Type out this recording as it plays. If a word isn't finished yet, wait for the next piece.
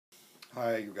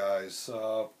Hi, you guys.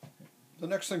 The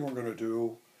next thing we're going to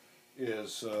do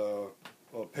is a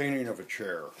painting of a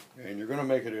chair, and you're going to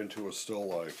make it into a still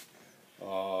life.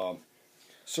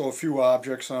 So a few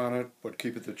objects on it, but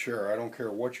keep it the chair. I don't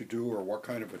care what you do or what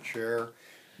kind of a chair.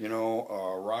 You know,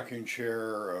 a rocking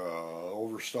chair,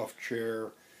 overstuffed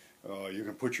chair. You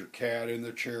can put your cat in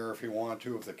the chair if you want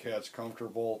to, if the cat's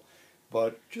comfortable.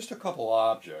 But just a couple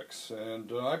objects,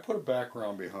 and I put a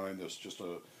background behind this, just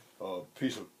a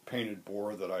piece of painted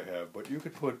board that I have. But you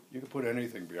could put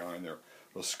anything behind there,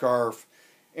 a scarf,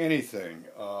 anything,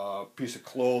 piece of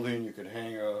clothing. You could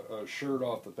hang a shirt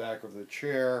off the back of the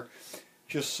chair,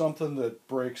 just something that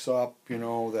breaks up, you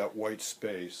know, that white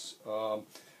space.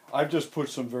 I've just put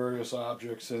some various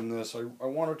objects in this. I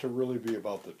want it to really be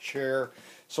about the chair,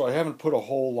 so I haven't put a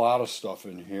whole lot of stuff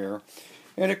in here.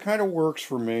 And it kind of works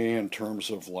for me in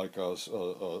terms of like a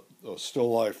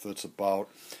still life that's about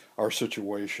our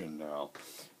situation now.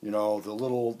 You know, the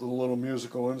little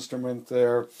musical instrument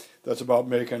there, that's about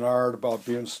making art, about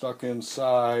being stuck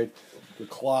inside. The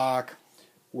clock,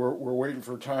 we're waiting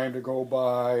for time to go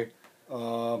by.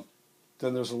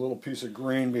 Then there's a little piece of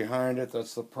green behind it,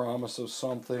 that's the promise of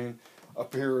something.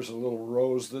 Up here is a little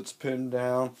rose that's pinned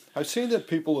down. I've seen that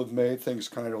people have made things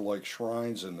kind of like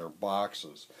shrines in their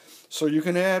boxes. So you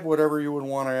can add whatever you would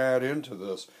want to add into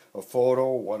this. A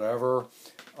photo, whatever.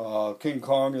 King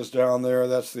Kong is down there.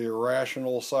 That's the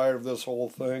irrational side of this whole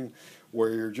thing,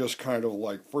 where you're just kind of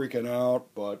like freaking out.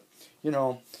 But, you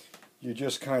know, you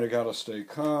just kind of got to stay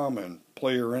calm and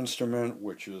play your instrument,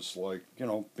 which is like, you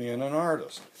know, being an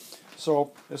artist.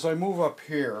 So as I move up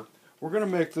here, we're going to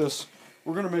make this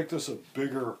a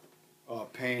bigger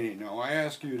painting. Now I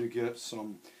ask you to get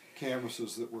some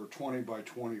canvases that were 20 by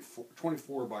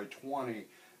 24 by 20.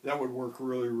 That would work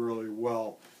really, really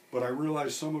well. But I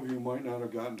realize some of you might not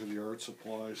have gotten to the art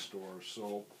supply store.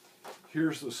 So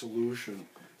here's the solution.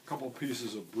 A couple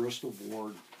pieces of Bristol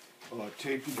board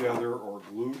taped together or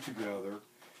glued together.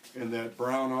 And that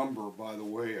brown umber, by the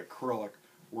way, acrylic,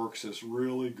 works as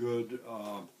really good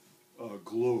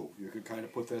glue. You can kind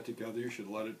of put that together. You should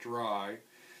let it dry.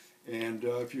 And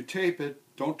if you tape it,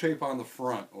 don't tape on the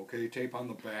front, okay? Tape on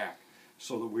the back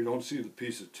so that we don't see the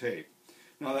piece of tape.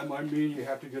 Now that might mean you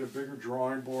have to get a bigger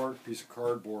drawing board, a piece of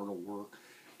cardboard will work.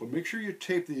 But make sure you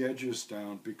tape the edges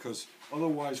down, because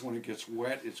otherwise when it gets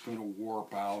wet, it's going to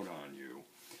warp out on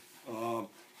you.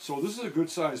 So this is a good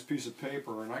sized piece of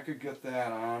paper, and I could get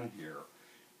that on here.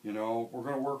 You know, we're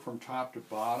going to work from top to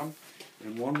bottom,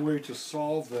 and one way to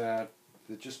solve that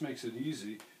just makes it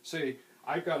easy, say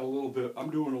I've got a little bit, I'm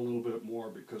doing a little bit more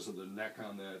because of the neck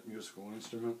on that musical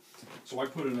instrument, so I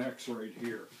put an X right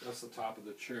here. That's the top of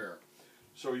the chair.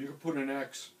 So you can put an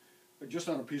X just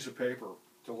on a piece of paper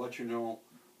to let you know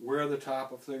where the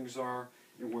top of things are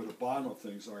and where the bottom of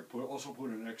things are. Also put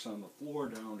an X on the floor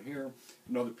down here,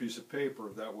 another piece of paper,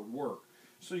 that would work.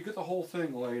 So you get the whole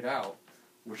thing laid out,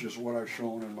 which is what I've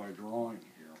shown in my drawing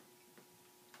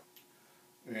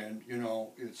here. And you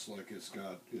know, it's like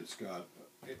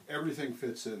everything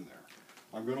fits in there.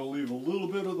 I'm going to leave a little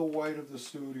bit of the white of the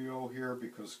studio here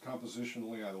because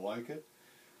compositionally I like it.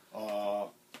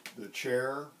 The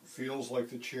chair feels like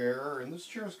the chair, and this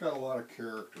chair's got a lot of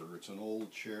character. It's an old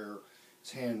chair.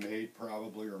 It's handmade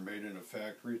probably, or made in a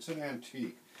factory. It's an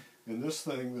antique. And this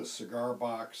thing, this cigar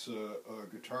box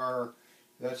guitar,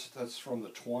 that's from the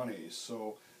 20s.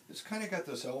 So it's kind of got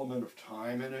this element of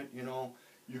time in it, you know.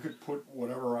 You could put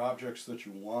whatever objects that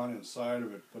you want inside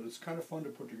of it, but it's kind of fun to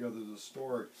put together the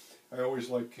story. I always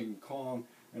like King Kong,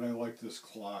 and I like this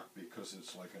clock because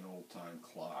it's like an old-time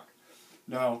clock.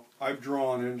 Now, I've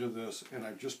drawn into this, and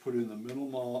I've just put in the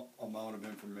minimal amount of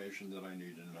information that I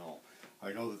need to know.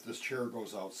 I know that this chair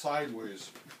goes out sideways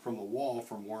from the wall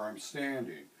from where I'm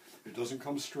standing. It doesn't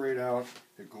come straight out.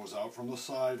 It goes out from the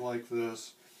side like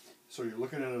this. So you're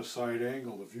looking at a side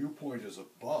angle. The viewpoint is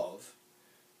above,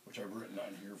 which I've written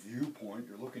on here, viewpoint.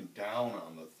 You're looking down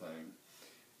on the thing.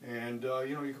 And,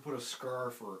 you know, you can put a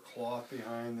scarf or a cloth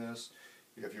behind this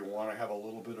if you want to have a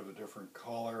little bit of a different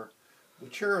color. The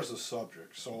chair is a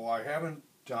subject, so I haven't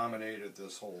dominated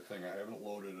this whole thing. I haven't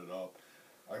loaded it up.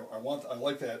 I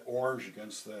like that orange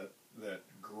against that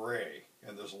gray,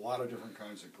 and there's a lot of different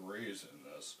kinds of grays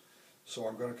in this. So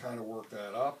I'm going to kind of work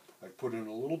that up. I put in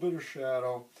a little bit of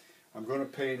shadow. I'm going to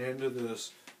paint into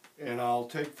this, and I'll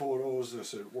take photos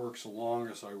as it works along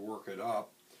as I work it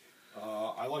up.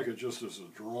 I like it just as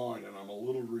a drawing, and I'm a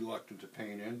little reluctant to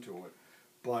paint into it.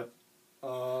 But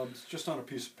it's just on a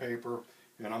piece of paper,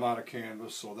 and I'm out of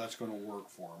canvas, so that's going to work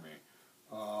for me.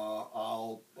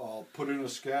 I'll put in a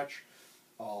sketch.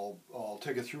 I'll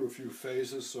take it through a few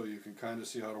phases so you can kind of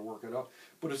see how to work it up.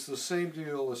 But it's the same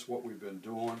deal as what we've been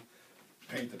doing.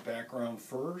 paint the background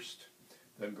first,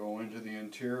 then go into the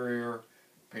interior,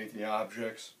 paint the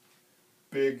objects,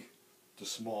 big to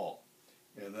small.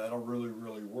 And that'll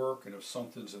really work, and if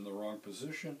something's in the wrong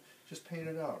position, just paint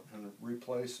it out and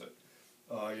replace it.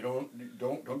 You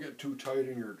don't get too tight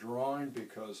in your drawing,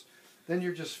 because then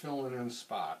you're just filling in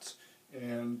spots.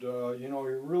 And you know,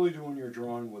 you're really doing your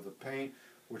drawing with the paint,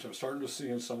 which I'm starting to see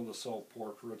in some of the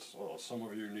self-portraits. Some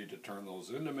of you need to turn those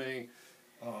into me.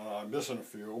 I'm missing a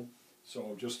few,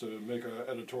 so just to make an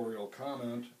editorial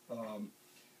comment,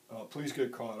 please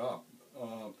get caught up.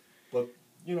 But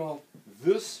you know,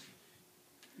 this,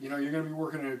 you know, you're going to be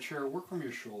working in a chair, work from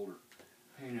your shoulder,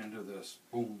 paint into this,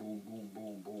 boom, boom, boom,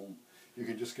 boom, boom. You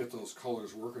can just get those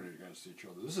colors working against each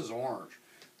other. This is orange,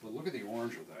 but look at the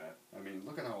orange of that. I mean,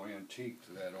 look at how antique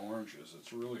that orange is.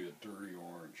 It's really a dirty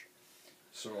orange.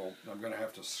 So I'm going to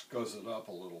have to scuzz it up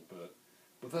a little bit,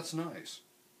 but that's nice,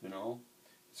 you know.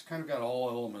 It's kind of got all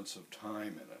elements of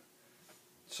time in it.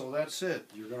 So that's it.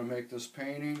 You're going to make this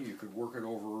painting. You could work it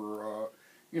over,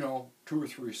 you know, 2 or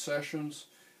 3 sessions.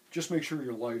 Just make sure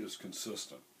your light is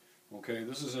consistent. Okay,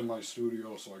 this is in my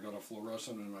studio, so I got a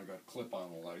fluorescent and I got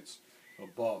clip-on lights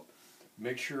above.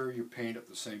 Make sure you paint at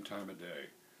the same time of day,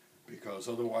 because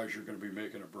otherwise you're going to be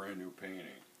making a brand new painting.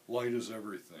 Light is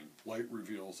everything. Light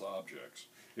reveals objects.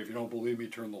 If you don't believe me,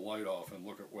 turn the light off and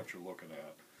look at what you're looking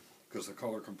at, because the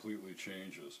color completely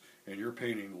changes. And you're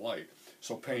painting light.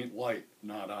 So paint light,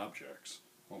 not objects.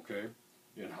 Okay?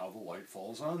 And how the light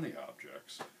falls on the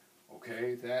objects.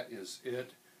 Okay, that is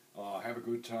it. Have a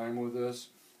good time with this.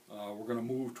 We're going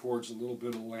to move towards a little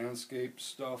bit of landscape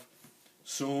stuff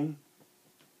soon.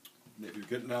 If you're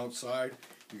getting outside,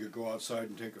 you could go outside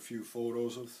and take a few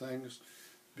photos of things.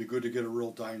 Be good to get a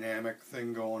real dynamic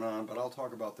thing going on, but I'll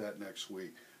talk about that next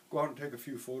week. Go out and take a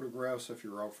few photographs if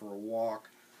you're out for a walk.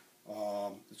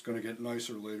 It's going to get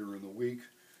nicer later in the week,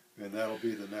 and that'll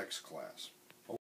be the next class.